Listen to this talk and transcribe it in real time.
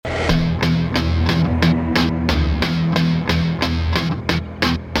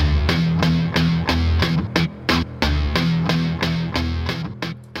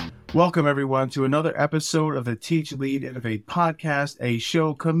Welcome, everyone, to another episode of the Teach, Lead, Innovate podcast, a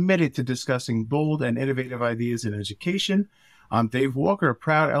show committed to discussing bold and innovative ideas in education. I'm Dave Walker, a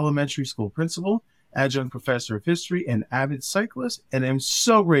proud elementary school principal, adjunct professor of history, and avid cyclist, and I'm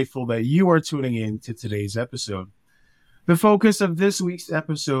so grateful that you are tuning in to today's episode. The focus of this week's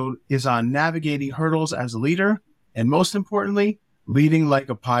episode is on navigating hurdles as a leader, and most importantly, leading like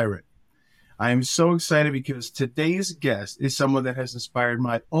a pirate. I am so excited because today's guest is someone that has inspired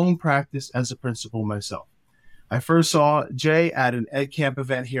my own practice as a principal myself. I first saw Jay at an Ed Camp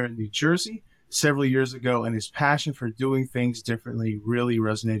event here in New Jersey several years ago, and his passion for doing things differently really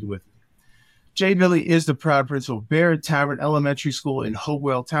resonated with me. Jay Billy is the proud principal of Baird Tavern Elementary School in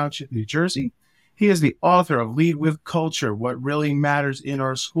Hopewell Township, New Jersey. He is the author of Lead with Culture, What Really Matters in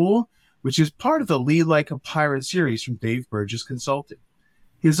Our School, which is part of the Lead Like a Pirate series from Dave Burgess Consulting.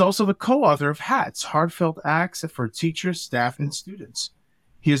 He is also the co-author of HATS, Heartfelt Acts for Teachers, Staff, and Students.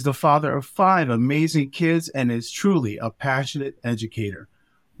 He is the father of 5 amazing kids and is truly a passionate educator.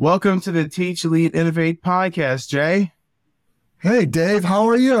 Welcome to the Teach, Lead, Innovate podcast, Jay. Hey, Dave, how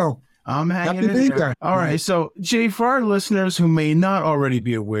are you? I'm hanging in there. All right, so Jay, for our listeners who may not already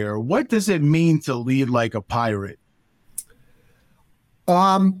be aware, what does it mean to lead like a pirate?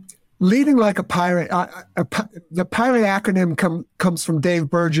 Leading like a pirate, the pirate acronym comes from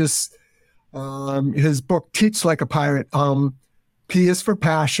Dave Burgess, his book, Teach Like a Pirate. P is for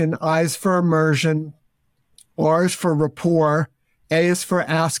passion, I is for immersion, R is for rapport, A is for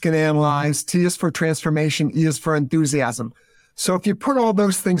ask and analyze, T is for transformation, E is for enthusiasm. So if you put all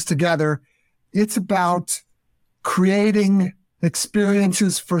those things together, it's about creating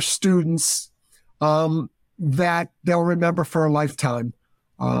experiences for students that they'll remember for a lifetime.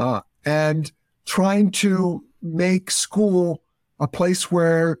 And trying to make school a place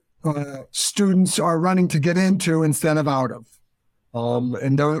where students are running to get into instead of out of.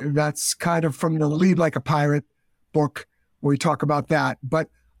 And that's kind of from the Lead Like a Pirate book, where we talk about that. But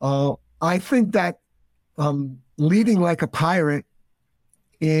I think that leading like a pirate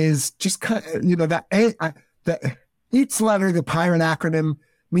is just kind of, that each letter of the pirate acronym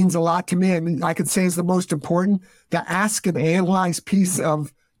means a lot to me. I mean, I could say is the most important. The ask and analyze piece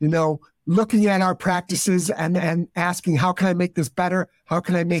of, looking at our practices and asking, how can I make this better? How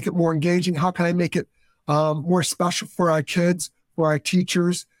can I make it more engaging? How can I make it more special for our kids, for our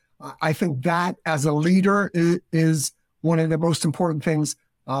teachers? I think that as a leader is one of the most important things.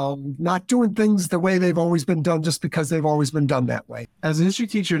 Not doing things the way they've always been done just because they've always been done that way. As a history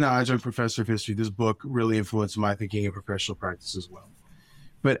teacher now, adjunct professor of history, this book really influenced my thinking and professional practice as well.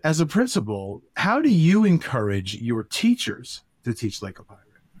 But as a principal, how do you encourage your teachers to teach like a pirate?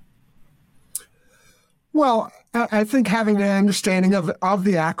 Well, I think having an understanding of the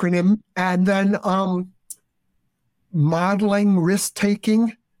acronym and then modeling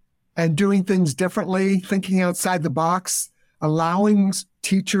risk-taking and doing things differently, thinking outside the box, allowing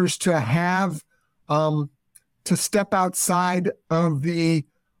teachers to have to step outside of the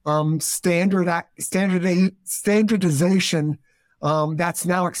standardization that's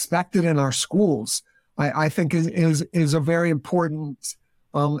now expected in our schools, I think is a very important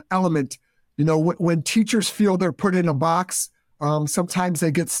element. When teachers feel they're put in a box, sometimes they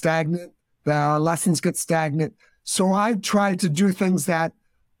get stagnant, the lessons get stagnant. So I try to do things that,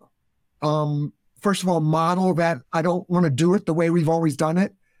 first of all, model that I don't want to do it the way we've always done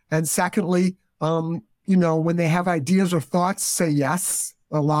it. And secondly, when they have ideas or thoughts, say yes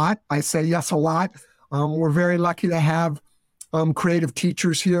a lot. I say yes a lot. We're very lucky to have creative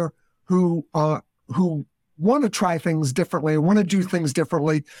teachers here who want to try things differently, want to do things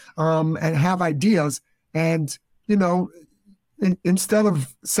differently, and have ideas. And, instead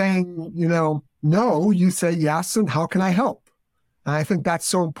of saying, no, you say yes, and how can I help? And I think that's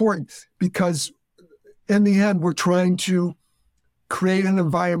so important because in the end, we're trying to create an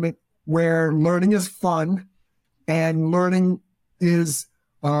environment where learning is fun and learning is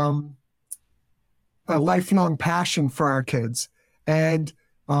a lifelong passion for our kids. And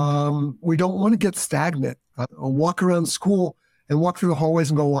we don't want to get stagnant. Walk around school and walk through the hallways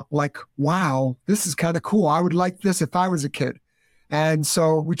and go like, wow, this is kind of cool. I would like this if I was a kid. And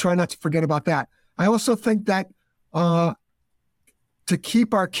so we try not to forget about that. I also think that to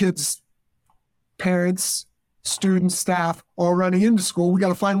keep our kids, parents, students, staff all running into school, we got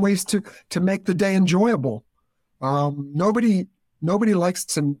to find ways to make the day enjoyable. Nobody likes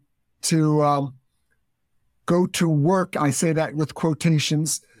to go to work. I say that with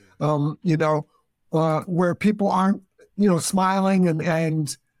quotations, where people aren't, smiling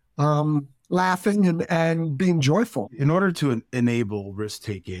and laughing and being joyful. In order to enable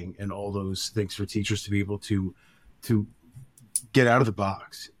risk-taking and all those things for teachers to be able to get out of the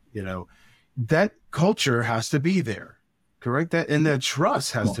box, that culture has to be there, correct? And that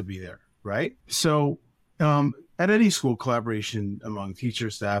trust has to be there, right? So at any school, collaboration among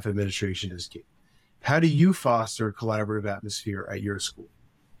teachers, staff, administration is key. How do you foster a collaborative atmosphere at your school?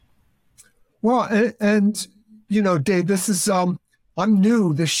 Well, and Dave, this is, I'm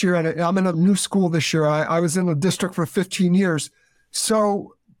new this year. I'm in a new school this year. I was in the district for 15 years.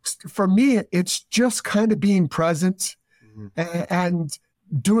 So for me, it's just kind of being present and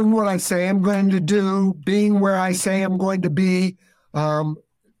doing what I say I'm going to do, being where I say I'm going to be,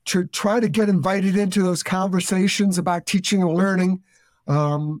 to try to get invited into those conversations about teaching and learning.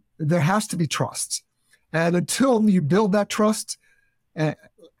 There has to be trust. And until you build that trust, you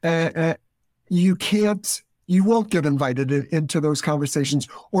won't get invited into those conversations,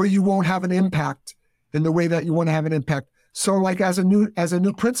 or you won't have an impact in the way that you want to have an impact. So like as a new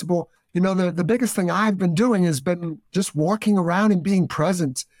principal, the biggest thing I've been doing has been just walking around and being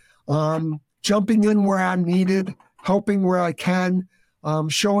present, jumping in where I'm needed, helping where I can,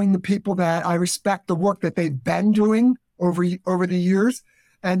 showing the people that I respect the work that they've been doing over the years,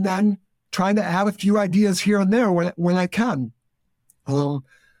 and then trying to add a few ideas here and there when I can.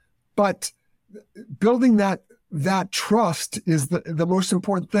 But building that trust is the most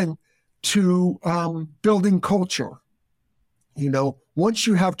important thing to building culture. Once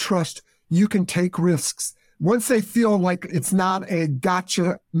you have trust, you can take risks. Once they feel like it's not a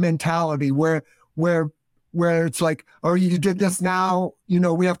gotcha mentality where it's like, oh, you did this now,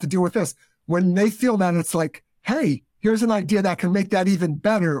 we have to deal with this. When they feel that, it's like, hey, here's an idea that can make that even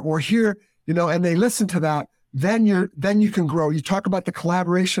better, or here, and they listen to that, then you can grow. You talk about the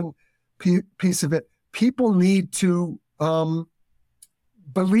collaboration piece of it. People need to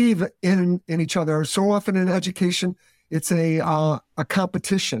believe in each other. So often in education, it's a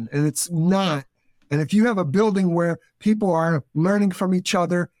competition, and it's not. And if you have a building where people are learning from each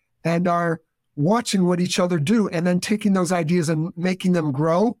other and are watching what each other do, and then taking those ideas and making them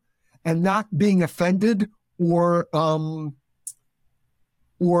grow, and not being offended or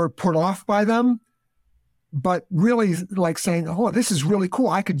put off by them, but really like saying, oh, this is really cool,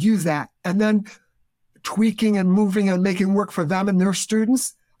 I could use that. And then tweaking and moving and making work for them and their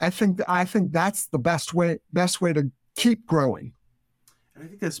students. I think that's the best way to keep growing. And I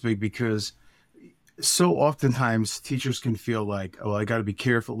think that's big, because so oftentimes teachers can feel like, oh, I got to be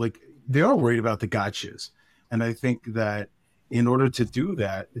careful. Like, they are worried about the gotchas. And I think that in order to do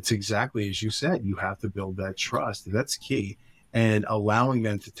that, it's exactly as you said, you have to build that trust. That's key. And allowing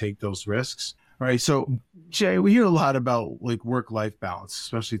them to take those risks. All right. So, Jay, we hear a lot about like work-life balance,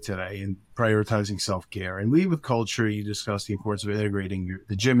 especially today, and prioritizing self-care. And Lead with Culture, you discuss the importance of integrating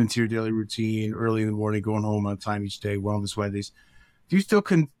the gym into your daily routine, early in the morning, going home on time each day, Wellness Wednesdays. Do you still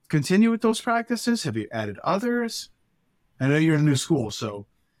continue with those practices? Have you added others? I know you're in a new school, so.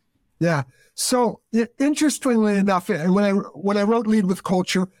 Yeah. So interestingly enough, when I wrote Lead with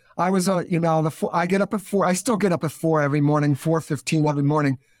Culture, I was, I get up at 4. I still get up at 4 every morning, 4:15 every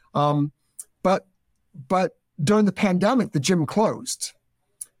morning. But during the pandemic, the gym closed,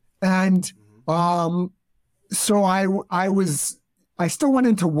 and so I still went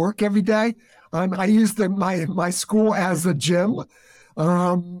into work every day. I used my school as a gym,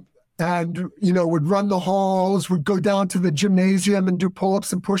 and would run the halls, would go down to the gymnasium and do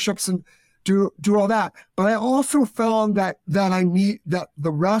pull-ups and push-ups and do all that. But I also found that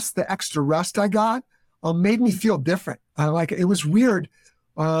the extra rest I got made me feel different. It was weird.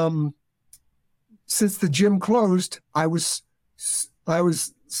 Since the gym closed, I was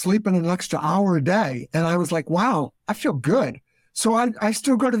sleeping an extra hour a day, and I was like, wow, I feel good. So I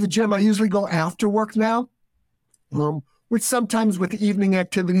still go to the gym. I usually go after work now, which sometimes with the evening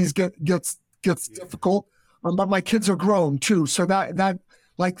activities gets difficult. But my kids are grown too, so that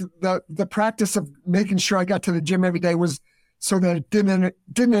like the practice of making sure I got to the gym every day was so that it didn't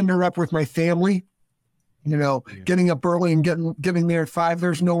interrupt with my family. Getting up early and getting there at 5.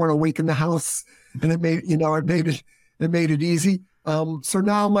 There's no one awake in the house, and it made it easy. So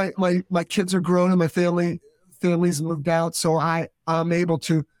now my kids are grown and my family's moved out, so I'm able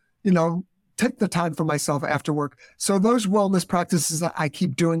to take the time for myself after work. So those wellness practices that I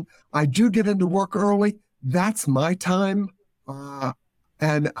keep doing. I do get into work early. That's my time, and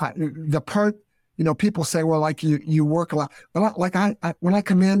the part. People say, well, like you work a lot. But like when I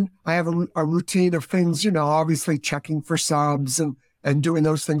come in, I have a routine of things, obviously checking for subs and doing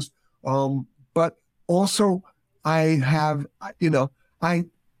those things. But also I have,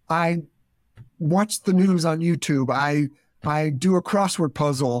 I watch the news on YouTube. I do a crossword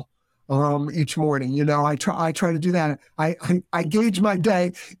puzzle each morning. I try to do that. I gauge my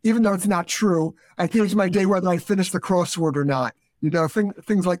day, even though it's not true. I gauge my day whether I finish the crossword or not.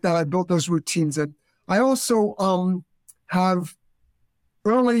 things like that. I built those routines in. I also have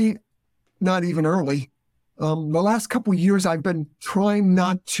early, not even early, the last couple of years, I've been trying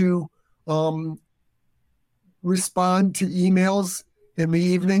not to respond to emails in the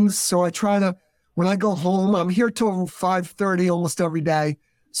evenings. So I try to, when I go home, I'm here till 5:30 almost every day.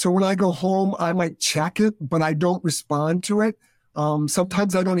 So when I go home, I might check it, but I don't respond to it.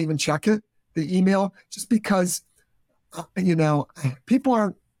 Sometimes I don't even check it, the email, just because,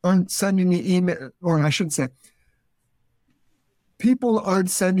 people aren't sending me email, or I shouldn't say, people aren't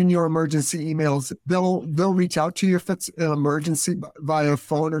sending your emergency emails. They'll reach out to you if it's an emergency via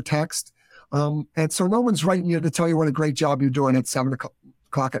phone or text. And so no one's writing you to tell you what a great job you're doing at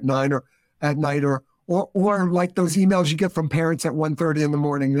 7:00 at night or at night, or like those emails you get from parents at 1:30 in the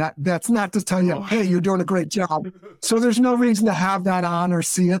morning. That's not to tell you, hey, you're doing a great job. So there's no reason to have that on or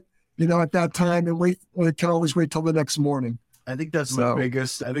see it, at that time, and wait. It can always wait till the next morning. I think that's one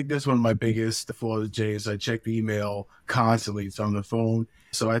of my biggest flaws, Jay, is I check the email constantly. It's on the phone.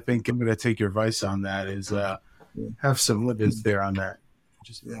 So I think I'm going to take your advice on that, is have some limits there on that.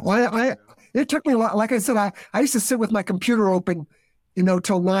 It took me a lot. Like I said, I used to sit with my computer open, till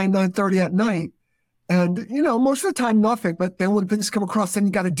 9:30 at night. And, most of the time, nothing. But then when things come across, then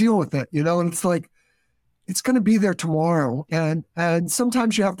you got to deal with it, and it's like, it's going to be there tomorrow. And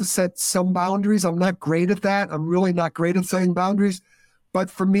sometimes you have to set some boundaries. I'm not great at that. I'm really not great at setting boundaries. But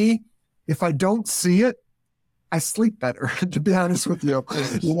for me, if I don't see it, I sleep better, to be honest with you.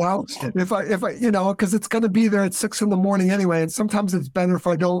 If I because it's going to be there at 6 a.m. anyway. And sometimes it's better if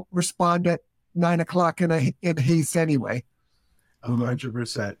I don't respond at 9 o'clock in haste anyway.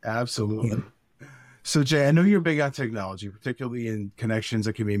 100%. Absolutely. So, Jay, I know you're big on technology, particularly in connections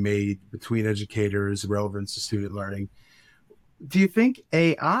that can be made between educators, relevance to student learning. Do you think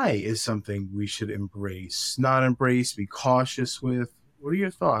AI is something we should embrace, not embrace, be cautious with? What are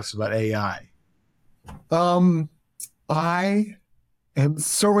your thoughts about AI? I am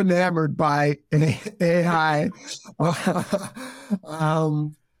so enamored by AI.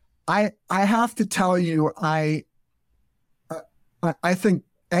 I have to tell you, I think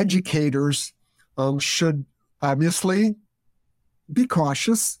educators should obviously be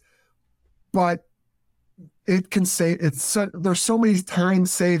cautious, but there's so many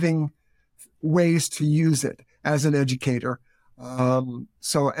time-saving ways to use it as an educator. And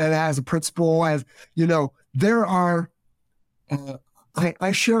as a principal, there are,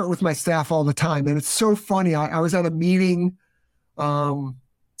 I share it with my staff all the time, and it's so funny. I was at a meeting,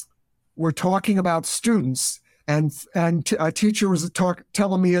 we're talking about students, and a teacher was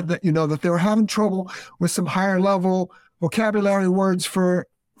telling me that, that they were having trouble with some higher level vocabulary words for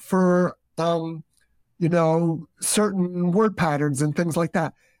certain word patterns and things like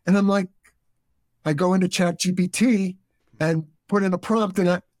that. And I'm like, I go into ChatGPT and put in a prompt,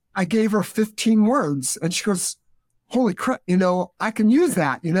 and I gave her 15 words, and she goes, holy crap, I can use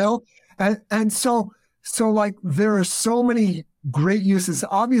that, and so like, there are so many great uses.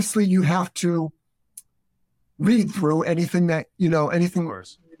 Obviously you have to read through anything that, anything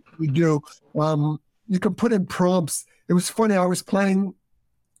we do. You can put in prompts. It was funny. I was playing,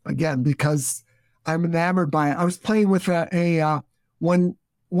 again, because I'm enamored by it. I was playing with one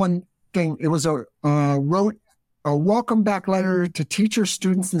thing. It was wrote a welcome back letter to teachers,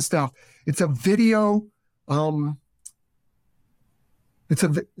 students, and staff. It's a video. It's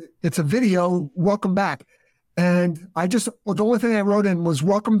a video. Welcome back. And the only thing I wrote in was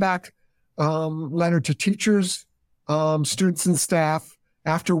welcome back letter to teachers, students, and staff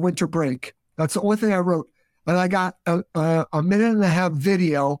after winter break. That's the only thing I wrote. And I got a minute and a half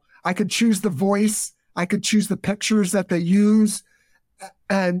video. I could choose the voice. I could choose the pictures that they use.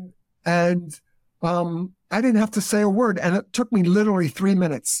 And I didn't have to say a word. And it took me literally 3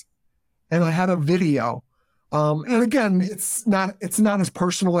 minutes. And I had a video. And again, it's not as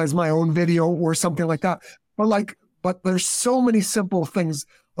personal as my own video or something like that. But there's so many simple things.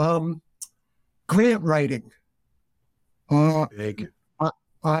 Grant writing. Big.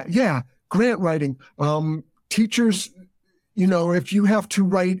 Grant writing. Teachers, if you have to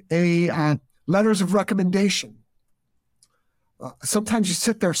write letters of recommendation, sometimes you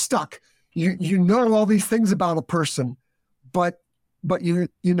sit there stuck. You know all these things about a person, but you're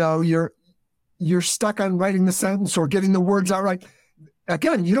stuck on writing the sentence or getting the words out right.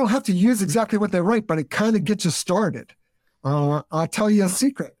 Again, you don't have to use exactly what they write, but it kind of gets you started. I'll tell you a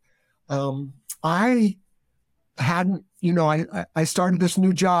secret. I hadn't, I started this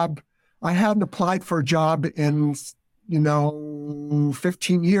new job. I hadn't applied for a job in,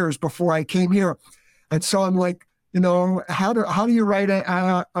 15 years before I came here. And so I'm like, how do you write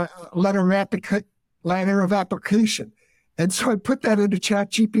a letter of application? And so I put that into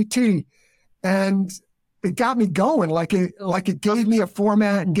ChatGPT, and it got me going. Like it gave me a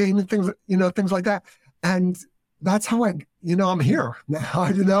format and gave me things, things like that. And that's how I'm here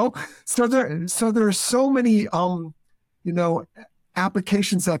now, So there's so many,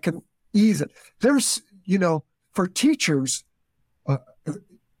 applications that can ease it. There's, for teachers,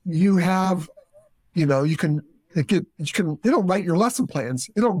 you have, it'll write your lesson plans.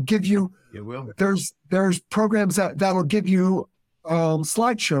 It'll give you, it will. There's programs that'll give you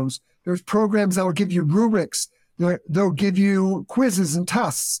slideshows. There's programs that will give you rubrics. They'll give you quizzes and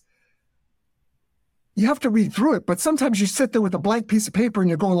tests. You have to read through it, but sometimes you sit there with a blank piece of paper and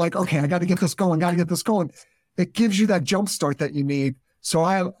you're going like, okay, I got to get this going. It gives you that jump start that you need.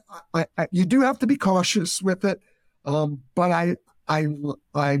 So you do have to be cautious with it, but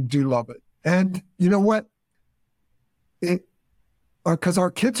I do love it. And you know what? Because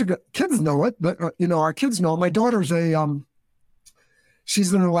our kids know it, but our kids know. My daughter's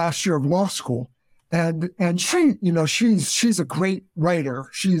she's in her last year of law school, and she, she's a great writer.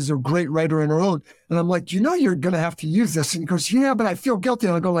 She's a great writer in her own. And I'm like, you're going to have to use this. And he goes, yeah, but I feel guilty.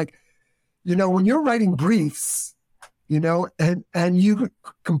 And I go like, when you're writing briefs, and you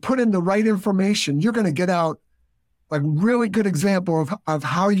can put in the right information, you're going to get out a really good example of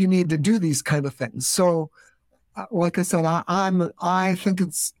how you need to do these kind of things. So, like I said, I think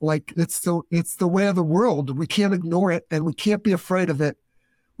it's the way of the world. We can't ignore it, and we can't be afraid of it.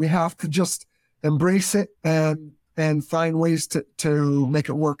 We have to just embrace it and find ways to make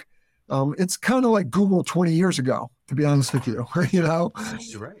it work. It's kind of like Google 20 years ago, to be honest with you.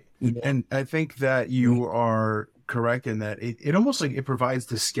 You're right. And I think that you are correct in that it almost like it provides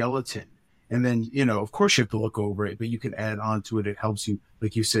the skeleton. And then, of course you have to look over it, but you can add on to it. It helps you,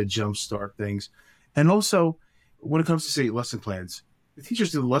 like you said, jumpstart things. And also, when it comes to, say, lesson plans, the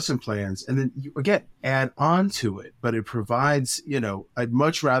teachers do the lesson plans and then you, again, add on to it. But it provides, I'd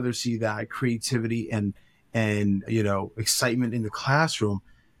much rather see that creativity and excitement in the classroom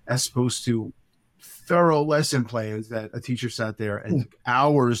as opposed to thorough lesson plans that a teacher sat there and took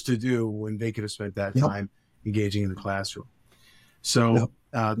hours to do when they could have spent that time engaging in the classroom. So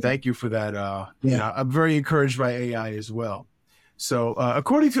thank you for that. I'm very encouraged by AI as well. So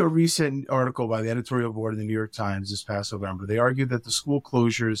according to a recent article by the editorial board of the New York Times this past November, they argued that the school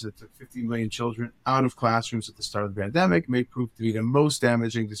closures that took 50 million children out of classrooms at the start of the pandemic may prove to be the most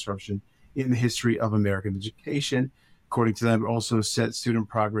damaging disruption in the history of American education. According to them, it also set student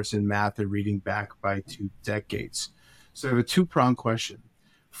progress in math and reading back by 2 decades. So I have a two-pronged question.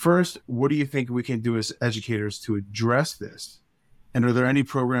 First, what do you think we can do as educators to address this? And are there any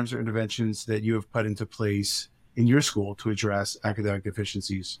programs or interventions that you have put into place in your school to address academic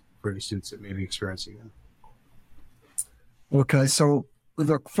deficiencies for any students that may be experiencing them? Okay, so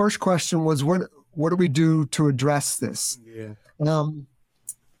the first question was, what do we do to address this? Yeah.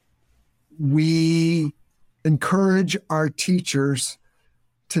 We encourage our teachers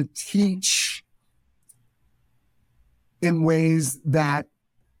to teach in ways that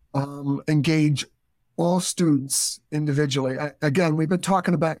engage all students individually. Again, we've been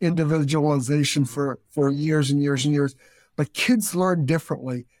talking about individualization for years and years and years, but kids learn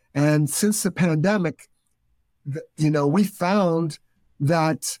differently. And since the pandemic, we found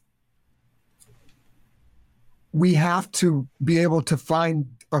that we have to be able to find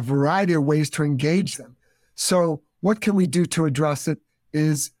a variety of ways to engage them. So what can we do to address it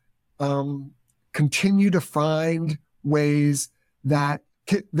is continue to find ways that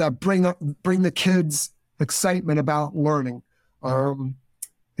bring the kids excitement about learning.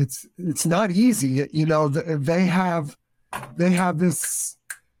 It's not easy. They have this,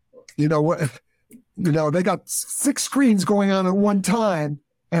 they got 6 screens going on at one time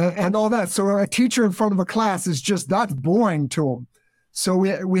and all that. So a teacher in front of a class is just, that's boring to them. So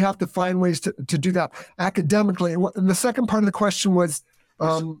we have to find ways to do that academically. And the second part of the question was,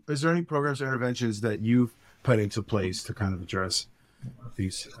 is there any programs or interventions that you've put into place to kind of address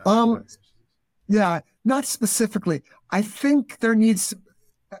these? Yeah, not specifically. I think there needs to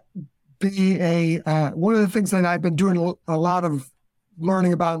be one of the things that I've been doing a lot of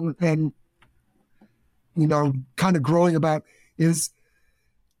learning about and kind of growing about is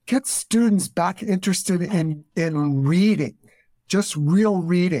get students back interested in reading, just real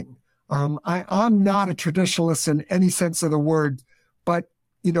reading. I'm not a traditionalist in any sense of the word, but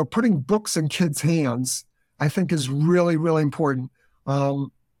putting books in kids' hands, I think is really, really important.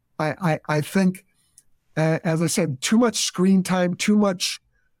 I think, as I said, too much screen time, too much,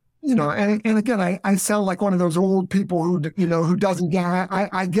 and again, I sound like one of those old people who doesn't get it.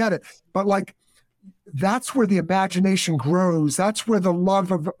 I get it. But like, that's where the imagination grows. That's where the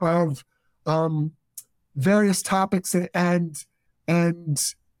love of various topics, and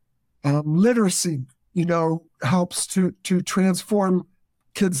literacy, helps to transform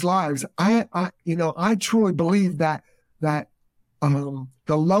kids' lives. I truly believe that the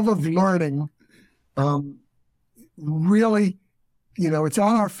love of learning, really, it's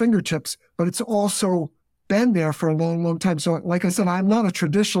on our fingertips, but it's also been there for a long, long time. So like I said, I'm not a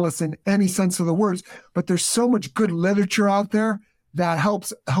traditionalist in any sense of the words, but there's so much good literature out there that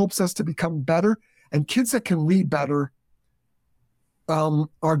helps us to become better. And kids that can read better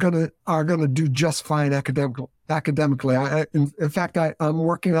are gonna do just fine academically. In fact, I'm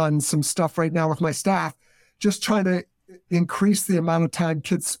working on some stuff right now with my staff, just trying to increase the amount of time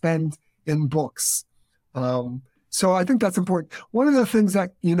kids spend in books. So I think that's important. One of the things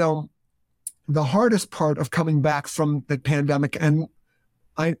that, the hardest part of coming back from the pandemic, and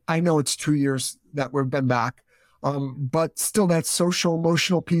I know it's 2 years that we've been back, but still that social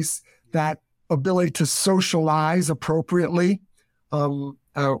emotional piece, that ability to socialize appropriately.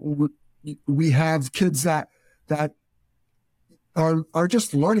 We have kids that are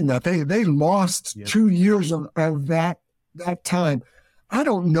just learning that. They lost 2 years of that time. I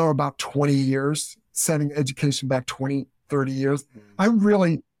don't know about 20 years, setting education back 20, 30 years. I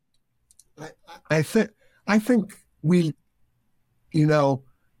think I think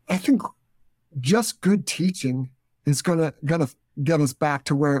just good teaching is gonna get us back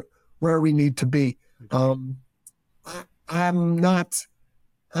to where we need to be. I'm not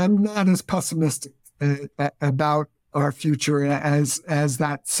as pessimistic about our future as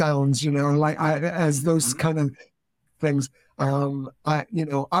that sounds, as those kind of things.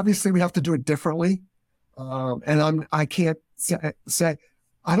 Obviously we have to do it differently. And I can't say,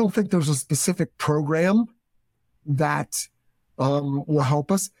 I don't think there's a specific program that will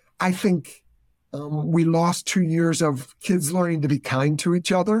help us. I think we lost 2 years of kids learning to be kind to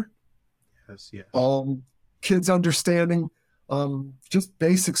each other. Yes, yeah. Kids understanding just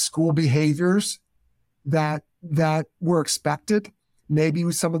basic school behaviors that were expected.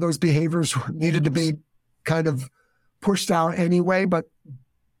 Maybe some of those behaviors needed to be kind of pushed out anyway, but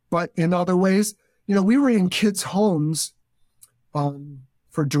in other ways, we were in kids' homes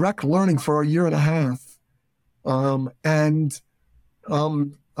for direct learning for a year and a half. I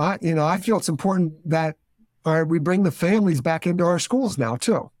feel it's important that we bring the families back into our schools now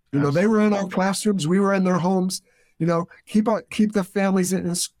too. They were in our classrooms, we were in their homes. Keep the families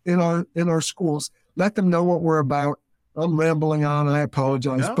in our schools. Let them know what we're about. I'm rambling on. I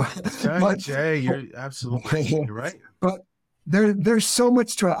apologize, but Jay, you're absolutely right. But there's so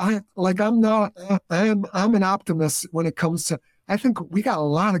much to it. I'm an optimist when it comes to. I think we got a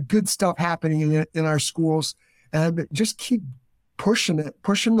lot of good stuff happening in our schools, and just keep pushing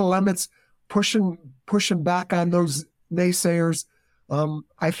the limits, pushing back on those naysayers.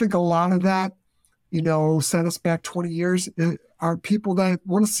 I think a lot of that, set us back 20 years, are people that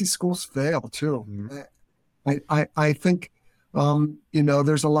want to see schools fail too. Mm-hmm. I think,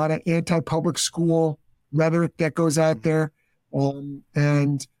 there's a lot of anti-public school rhetoric that goes out there,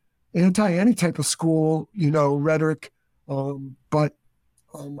 and anti any type of school, rhetoric. But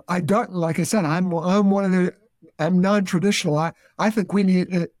I don't, like I said, I'm non-traditional. I think we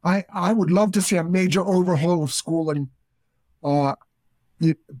need, I would love to see a major overhaul of schooling, but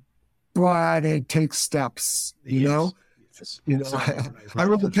it takes steps, Yes. I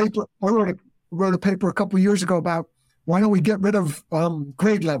wrote a paper a couple of years ago about why don't we get rid of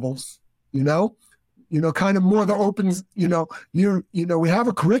grade levels, kind of more the open, we have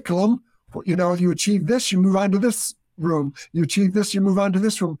a curriculum, if you achieve this, you move on to this room, you achieve this, you move on to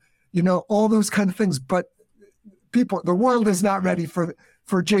this room, all those kind of things. But the world is not ready for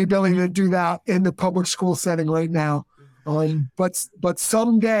Jay Billy to do that in the public school setting right now. But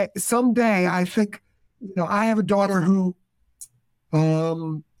someday, I think, I have a daughter who,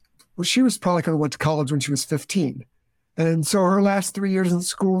 she was probably going to went to college when she was 15. And so her last 3 years in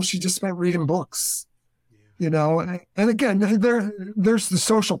school, she just spent reading books, and again, there's the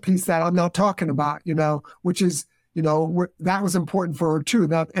social piece that I'm not talking about, which is, that was important for her too.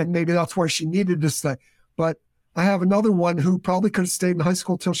 And maybe that's why she needed to stay. But I have another one who probably could have stayed in high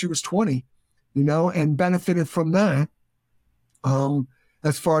school till she was 20, and benefited from that.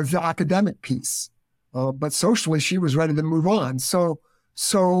 As far as the academic piece, but socially she was ready to move on. So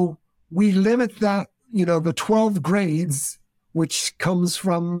we limit that, the 12 grades, which comes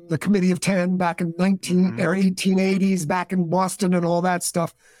from the Committee of 10 back in 1880s, back in Boston and all that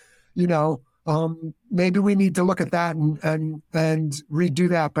stuff. Maybe we need to look at that and redo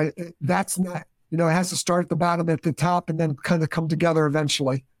that, but that's not, it has to start at the bottom, at the top, and then kind of come together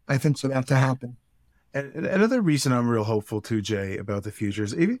eventually, I think, for that to happen. And another reason I'm real hopeful too, Jay, about the future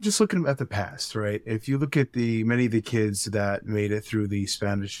is even just looking at the past, right? If you look at many of the kids that made it through the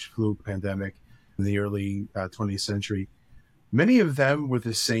Spanish flu pandemic in the early 20th century, many of them were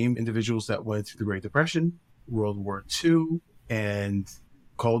the same individuals that went through the Great Depression, World War II, and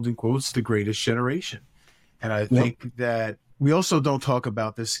called in quotes the greatest generation. And I think that we also don't talk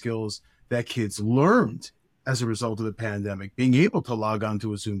about the skills that kids learned as a result of the pandemic, being able to log on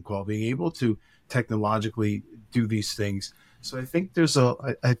to a Zoom call, being able to technologically do these things. So I think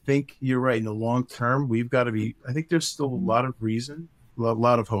I think you're right. In the long term, I think there's still a lot of reason, a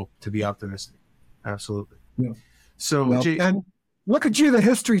lot of hope to be optimistic. Absolutely. Yeah. So, Jay, and look at you, the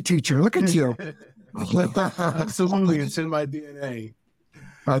history teacher. Look at you. Absolutely. It's in my DNA.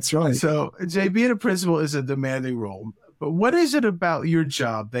 That's right. So, Jay, being a principal is a demanding role. But what is it about your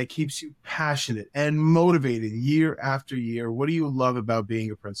job that keeps you passionate and motivated year after year? What do you love about being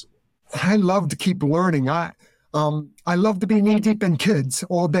a principal? I love to keep learning. I love to be knee deep in kids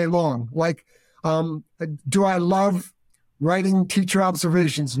all day long. Like, do I love writing teacher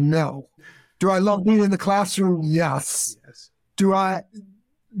observations? No. Do I love being in the classroom? Yes. Do I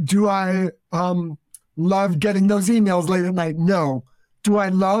love getting those emails late at night? No. Do I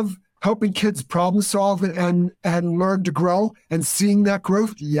love helping kids problem solve and learn to grow and seeing that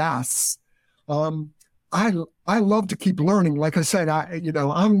growth? Yes. I love to keep learning. Like I said,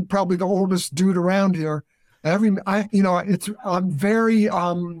 I'm probably the oldest dude around here. I'm very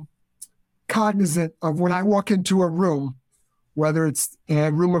cognizant of when I walk into a room, whether it's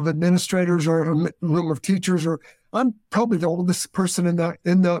a room of administrators or a room of teachers, or I'm probably the oldest person in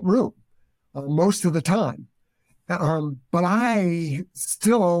the room most of the time. But I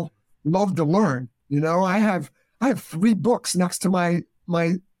still love to learn. I have 3 books next to my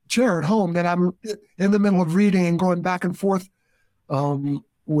chair at home that I'm in the middle of reading and going back and forth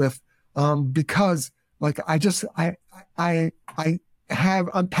with, because like I'm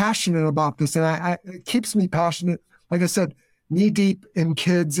passionate about this, and it keeps me passionate. Like I said, knee deep in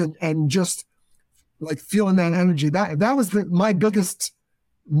kids and just like feeling that energy. That was my biggest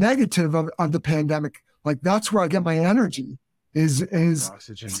negative of the pandemic. Like that's where I get my energy is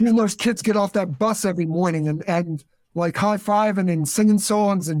seeing those kids get off that bus every morning and like high-fiving and singing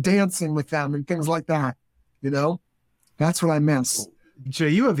songs and dancing with them and things like that. That's what I miss. Jay,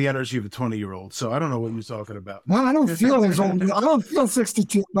 you have the energy of a 20-year-old, so I don't know what you're talking about. Well, I don't feel as old. I don't feel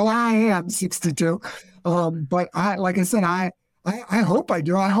 62. Well, I am 62. But like I said, I hope I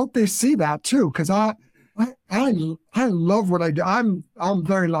do. I hope they see that too, because I love what I do. I'm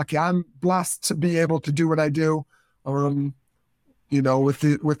very lucky. I'm blessed to be able to do what I do,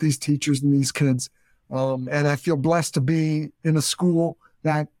 with these teachers and these kids. And I feel blessed to be in a school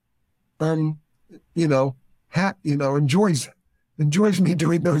that, enjoys me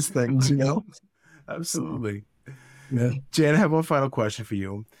doing those things, Absolutely. Yeah. Jan, I have one final question for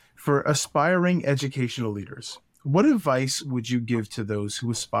you. For aspiring educational leaders, what advice would you give to those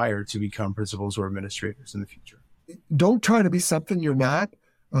who aspire to become principals or administrators in the future? Don't try to be something you're not.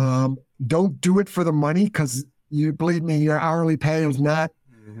 Don't do it for the money, because you believe me, your hourly pay is not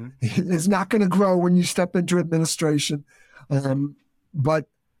going to grow when you step into administration. But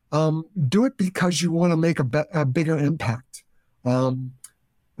do it because you want to make a bigger impact.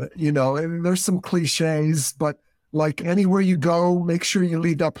 There's some cliches, but like anywhere you go, make sure you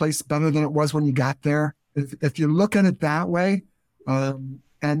leave that place better than it was when you got there. If you look at it that way, and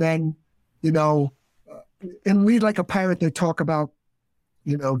then, in Lead Like a Pirate, they talk about,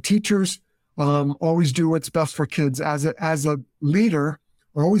 teachers always do what's best for kids. As a leader,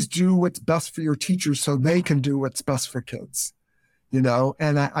 always do what's best for your teachers so they can do what's best for kids. And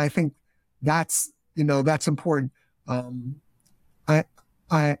I think that's important.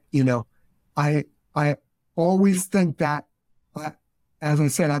 I always think that, as I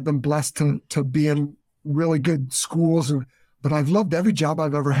said, I've been blessed to be in really good schools, but I've loved every job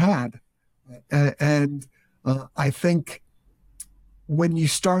I've ever had. And I think when you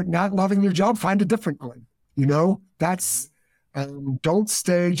start not loving your job, find a different one. That's, don't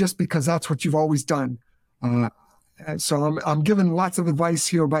stay just because that's what you've always done. So I'm giving lots of advice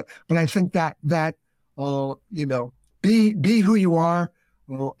here, but I think that be who you are,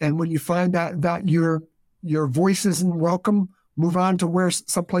 and when you find that your voice isn't welcome, move on to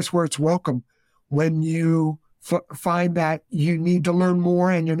someplace where it's welcome. When you find that you need to learn more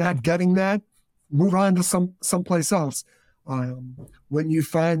and you're not getting that, move on to someplace else. When you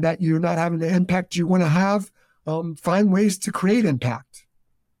find that you're not having the impact you want to have, find ways to create impact.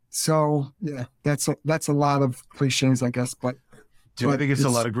 So yeah, that's a lot of cliches, I guess, but I think it's a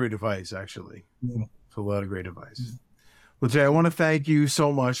lot of great advice, actually. Yeah. It's a lot of great advice. Well, Jay, I want to thank you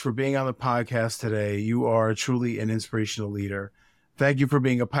so much for being on the podcast today. You are truly an inspirational leader. Thank you for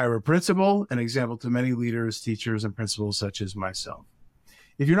being a pirate principal, an example to many leaders, teachers, and principals such as myself.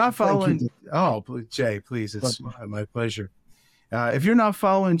 If you're not following, Jay, please, it's my pleasure. If you're not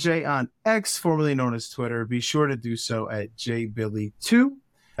following Jay on X, formerly known as Twitter, be sure to do so at jbilly2.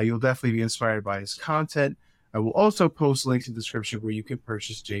 You'll definitely be inspired by his content. I will also post links in the description where you can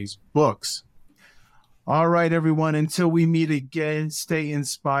purchase Jay's books. All right, everyone, until we meet again, stay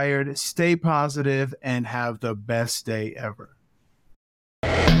inspired, stay positive, and have the best day ever.